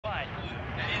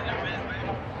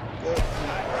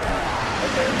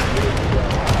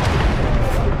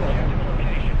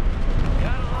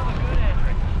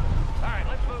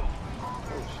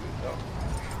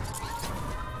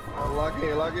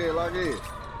back in.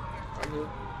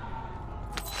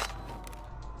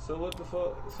 So what the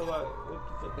fuck? So like, what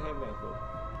the fuck the headband for?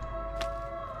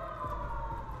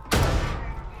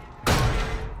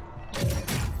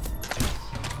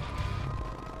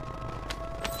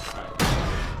 Alright.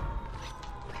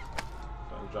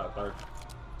 Don't drop 30.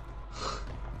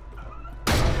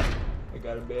 I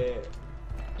got a bed.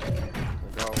 I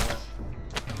got one.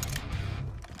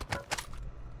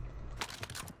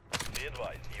 Be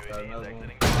advised, UAV is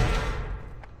exiting.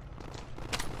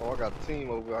 Oh, I got a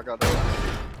team over. I got that.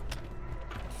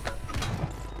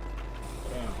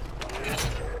 Damn.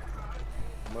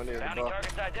 Money at the Bounty bottom.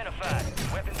 targets identified.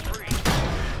 Weapons free.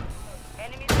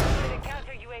 Enemies deployed a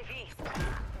counter UAV.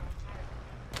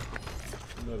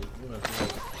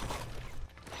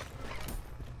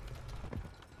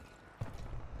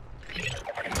 You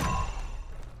know.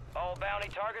 All bounty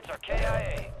targets are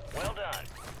KIA. Well done.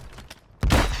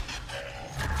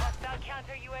 Hostile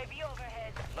counter UAV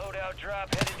overhead. Loadout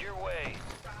drop headed your way.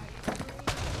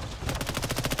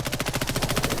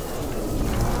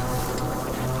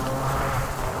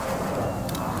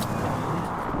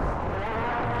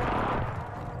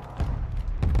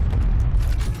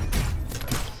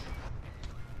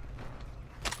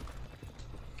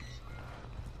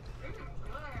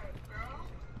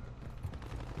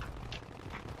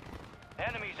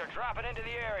 Enemies are dropping into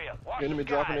the area. Watch Enemy the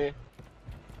dropping skies. in.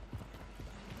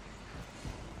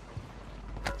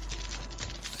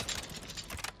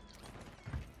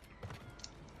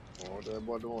 Oh, what that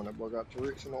boy doing? That boy got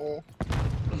tricks in the oil.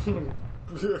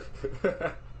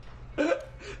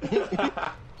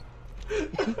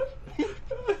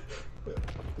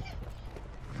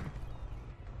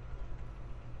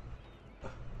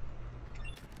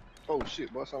 Oh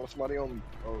shit, boy, sound like somebody on me.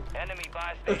 Oh. Enemy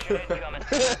buy station incoming.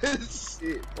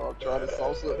 Shit, boy, I'm trying to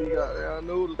sauce up these goddamn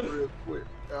noodles real quick.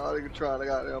 Y'all nigga trying to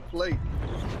goddamn plate.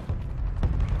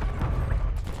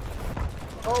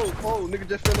 Oh, nigga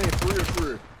just fell in for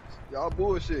real. Y'all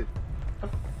bullshit.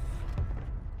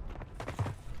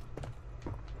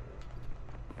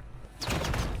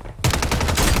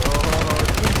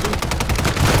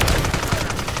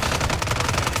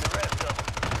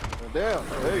 Damn,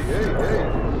 hey.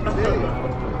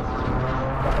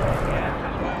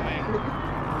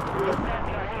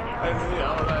 I see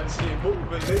all that shit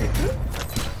moving, nigga.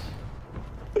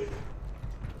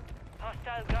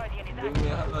 Hostile Guardian is Give active. me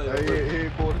a hot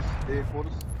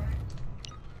Headquarters.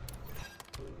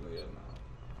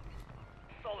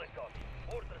 Solid copy.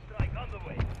 Mortar strike on the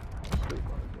way.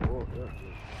 Oh, yeah.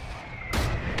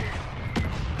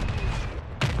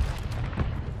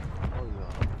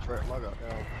 Trap my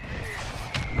goddamn.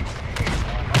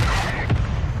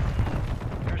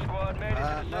 Your squad made it to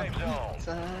the safe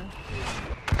zone.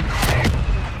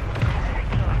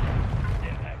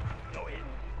 Impact. No hit.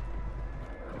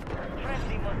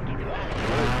 Friendly mosquito.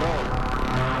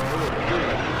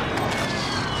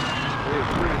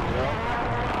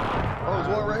 Oh, there's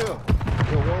one right here.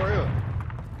 There's one right here.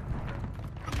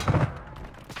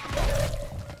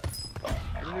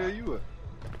 Where the hell you at?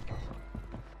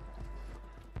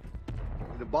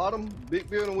 The bottom, big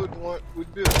building with building.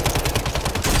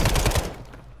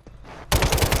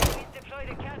 Enemies deployed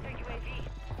a counter UAV.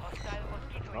 Hostile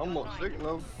mosquito. I'm almost sick of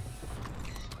them.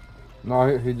 No,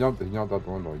 he jumped out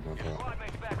the window. He jumped out. Squad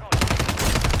mates back on.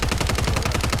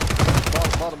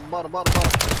 Bottom.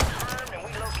 Confirmed, and we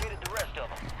located the rest of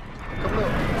them. Coming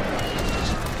up.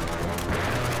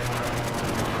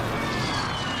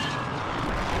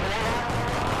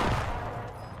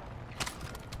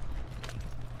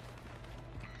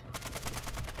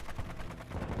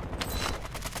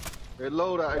 Hey,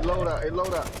 load out.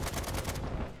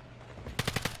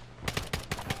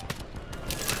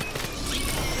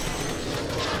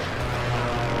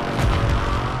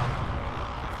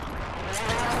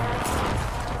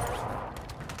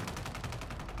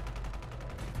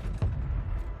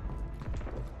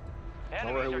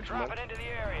 Enemies are dropping into the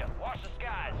area. Watch the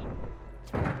skies.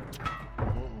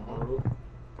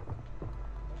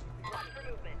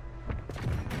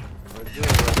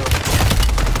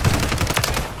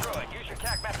 Destroyed. Use your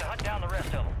tac map to hunt down the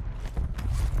rest of them.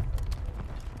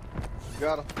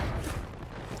 Got him.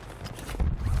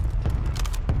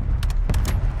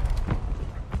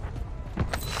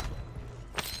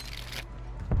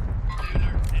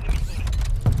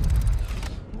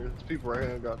 There's people right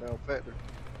here in goddamn factory.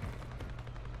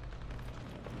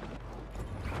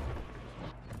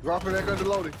 Dropping that gun to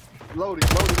loading. Loading.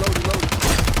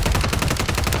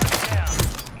 Down.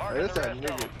 Hey, Marking that's the that rest of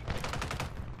nigga. them.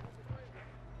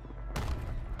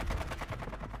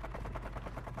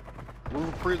 Roof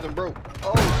of prison broke.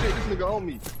 Oh shit, this nigga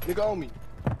on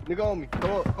me.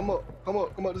 Come up. Come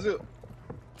up the zip.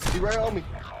 He right on me.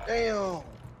 Damn.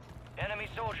 Enemy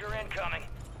soldier incoming.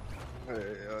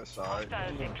 Hey, that's alright.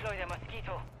 Hostiles deploy the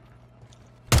mosquito.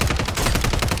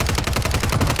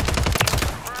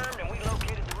 Confirmed, and we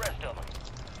located the rest of them.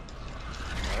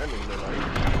 That nigga look like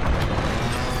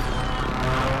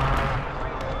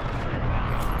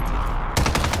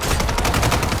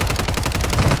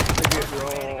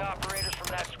Remaining operators from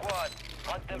that squad.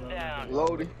 Hunt them down.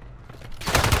 Loading.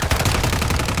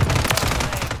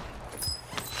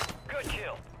 Good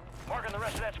kill. Marking the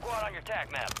rest of that squad on your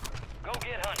tac map. Go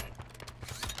get hunting.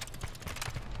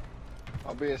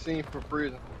 I'm being seen from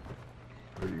prison.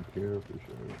 Pretty careful,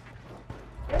 sure.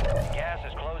 Gas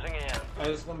is closing in.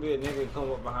 Hey, it's gonna be a nigga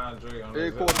come up behind Dre on the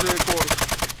Headquarters.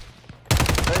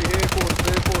 Hey, headquarters.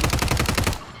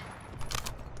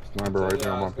 Sniper right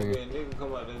there on my It's gonna pin. be a nigga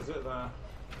come up the zip line.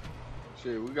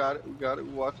 Shit, we got it, we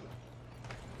watching.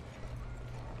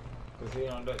 Cause he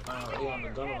on that thing, he on the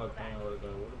gun on that thing right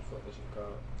there. What the fuck is she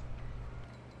called?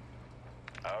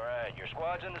 Alright, your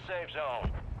squad's in the safe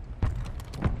zone.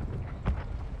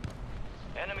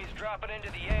 Enemies dropping into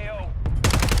the AO.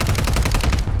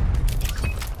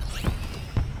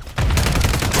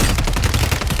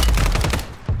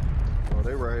 Oh,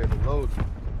 they right here to load.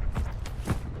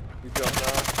 He jumped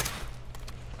down.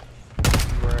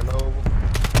 He ran over.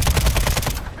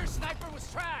 Your sniper was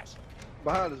trash.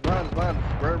 Behind us. Right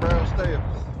around stairs.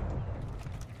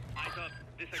 Eyes up.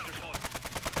 This sector's hot.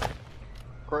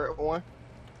 Crack one.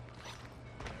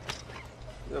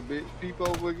 Yeah, bitch, peep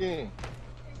over again.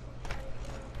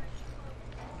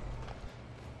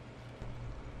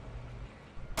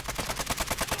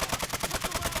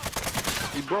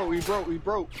 He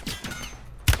broke.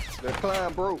 That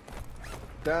climb broke.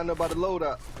 Down there by the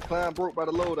loadout. The climb broke by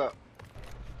the loadout.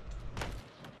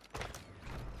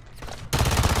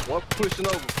 One pushing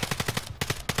over.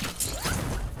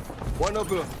 One up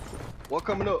here. One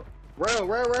coming up. Round.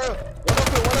 One up here.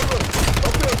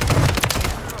 Up here.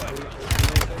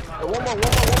 Hey, one more.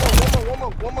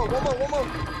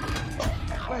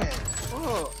 Man,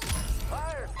 fuck.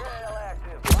 Fire sale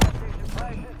active. Fire station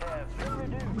prices have been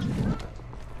reduced.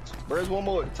 There's one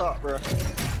more at the top, bro.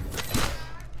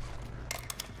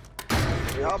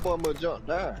 Y'all boy must jump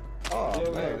down. Oh,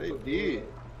 Yeah, man, they did.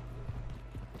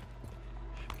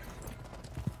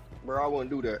 Bro, I wouldn't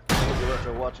do that. I'll be right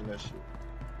there watching that shit.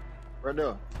 Right there.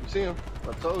 You see him?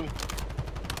 I told you.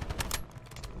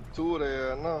 Two of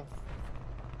there now.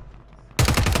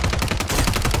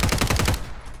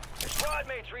 Squad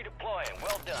mates redeploying.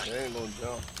 Well done. They ain't gonna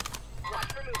jump.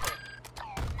 Watch for movement.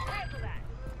 Cancel that.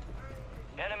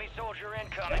 Enemy soldier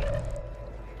incoming.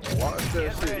 Watch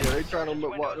that shit. Yeah, they trying to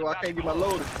make. I can't get my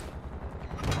loaded.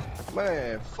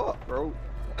 Man, fuck, bro.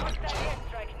 Hostile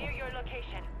airstrike near your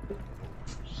location.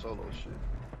 Solo shit.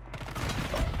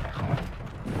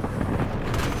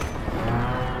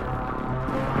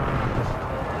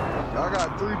 I got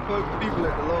 3 people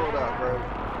at the loadout, bro.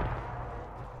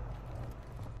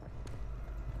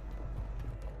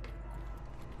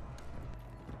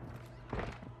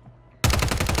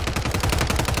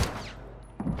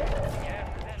 Gas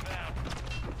is inbound.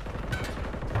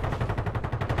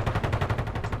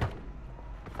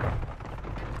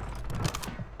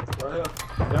 Right here.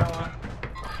 That one.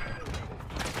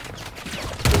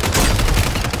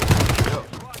 Yep.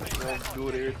 Do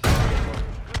it every time.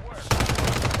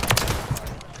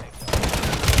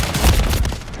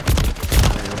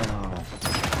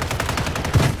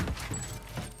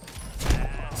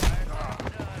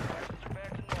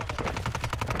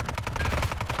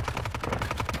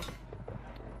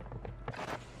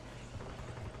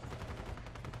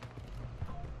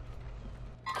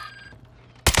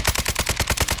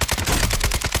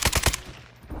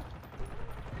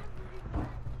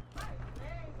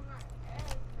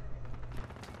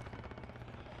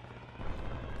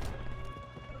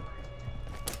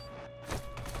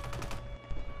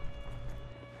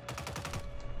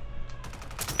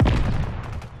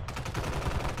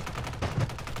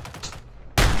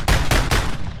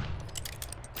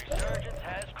 Resurgence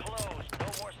has closed. No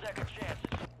more second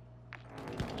chances.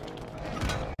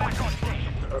 Back on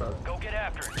station. Go get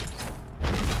after it.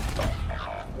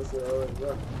 That's it, alright,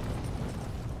 yeah.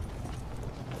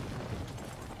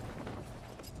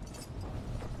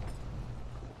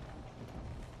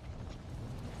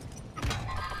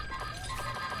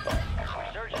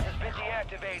 Resurgence has been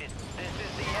deactivated. This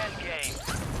is the end game.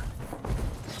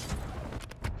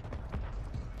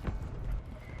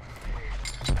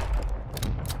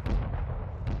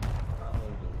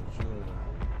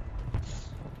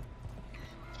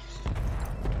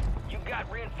 You've got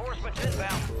reinforcements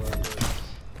inbound.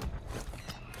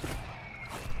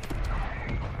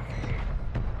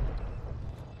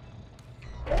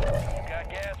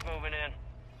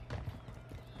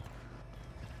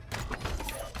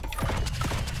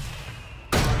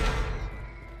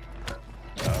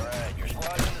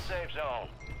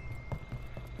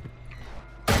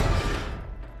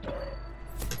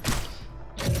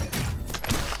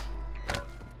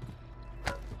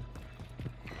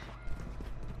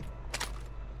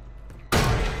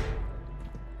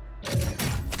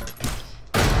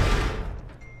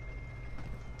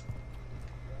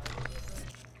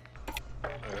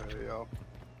 y'all.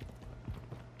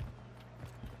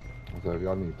 So if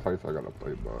y'all need plates, I gotta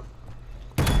play, but.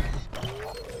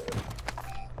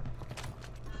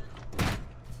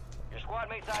 Your squad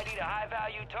mates ID'd a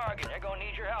high-value target. They're gonna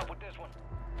need your help with this one.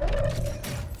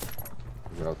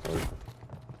 Yeah, sorry.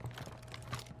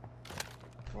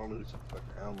 I need some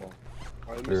fucking ammo.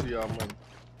 Alright, let me see y'all money.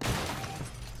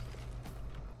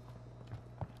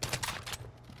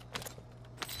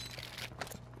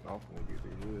 I'm gonna get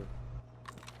this here.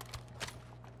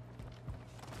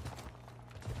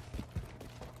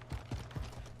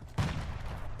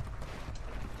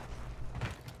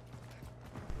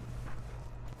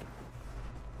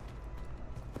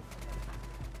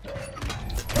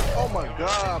 Oh my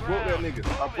god, I broke that nigga.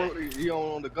 I broke it. He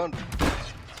on the gun. Be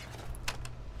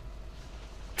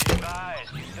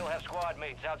advised, you still have squad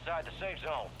mates outside the safe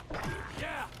zone.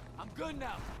 Yeah, I'm good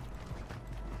now.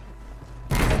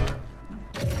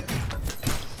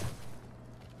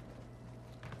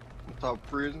 On top of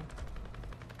prison.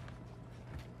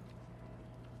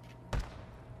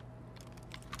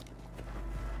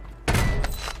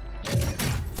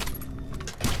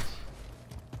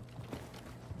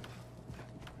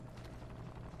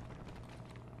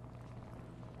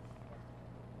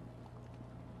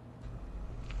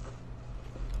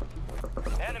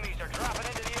 Enemies are dropping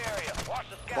into the area. Watch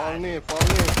the skies. Falling in.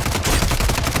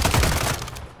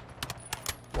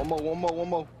 One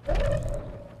more.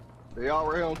 They all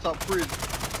right here on top of prison.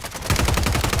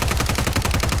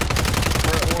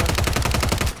 Third one.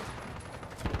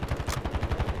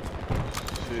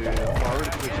 Shit, I'm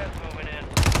already pushing. Gas moving in. 9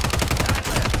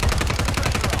 left. Keep the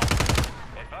pressure on.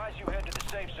 Advise you head to the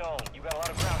safe zone. You got a lot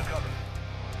of ground to cover.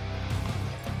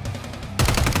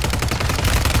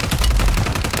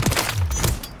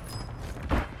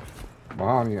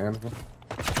 Behind me, Anderson.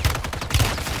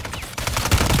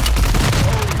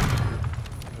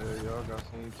 Yeah, y'all got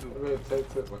seen too. I'm gonna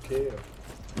take my kill.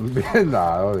 Nah,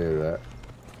 I don't hear that.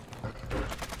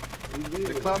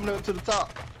 They climbing up to the top.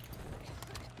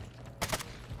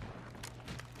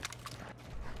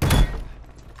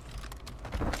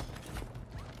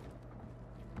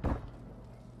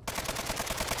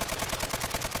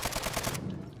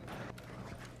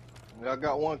 Yeah, I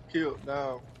got one killed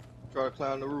down. Try to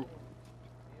climb the roof.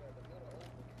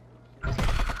 An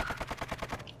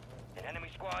enemy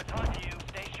squad's hunting you.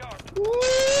 Stay sharp.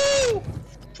 Woo!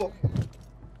 Fuck.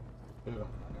 Yeah.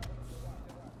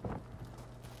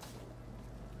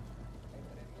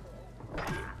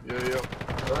 Yeah.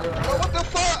 Right. Oh, what the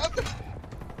fuck?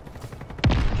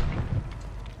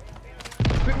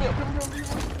 Pick me up.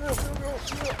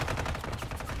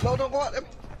 No, don't go out there.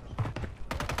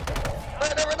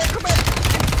 Right there, come back.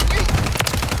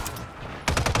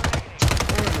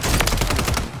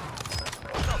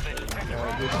 What's up, bitches? Pick the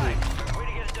wrong fight. Way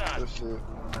to get it done. Good shit.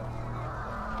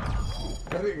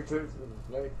 That nigga took to the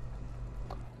play.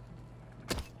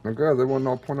 And guys, there wasn't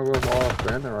no point of us all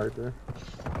standing right there.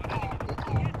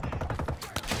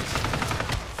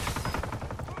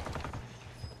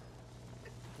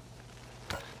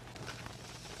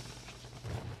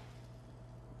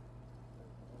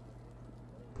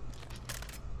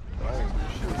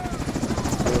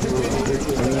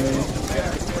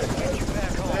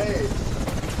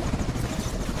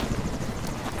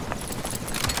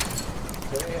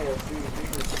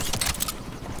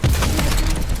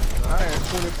 I had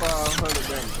 2,500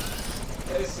 damage.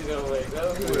 That shit don't make no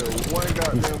sense. With one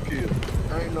goddamn kill.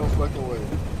 Ain't no fucking way.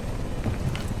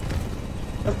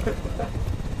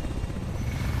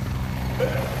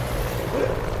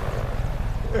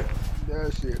 That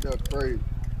shit, that's crazy.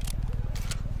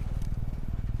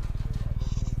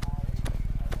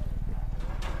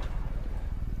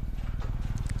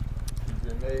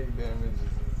 Grenade damage is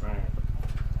insane.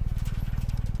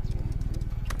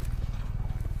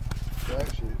 That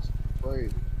shit's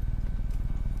crazy.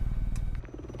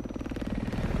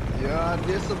 Yeah, I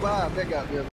did survive that goddamn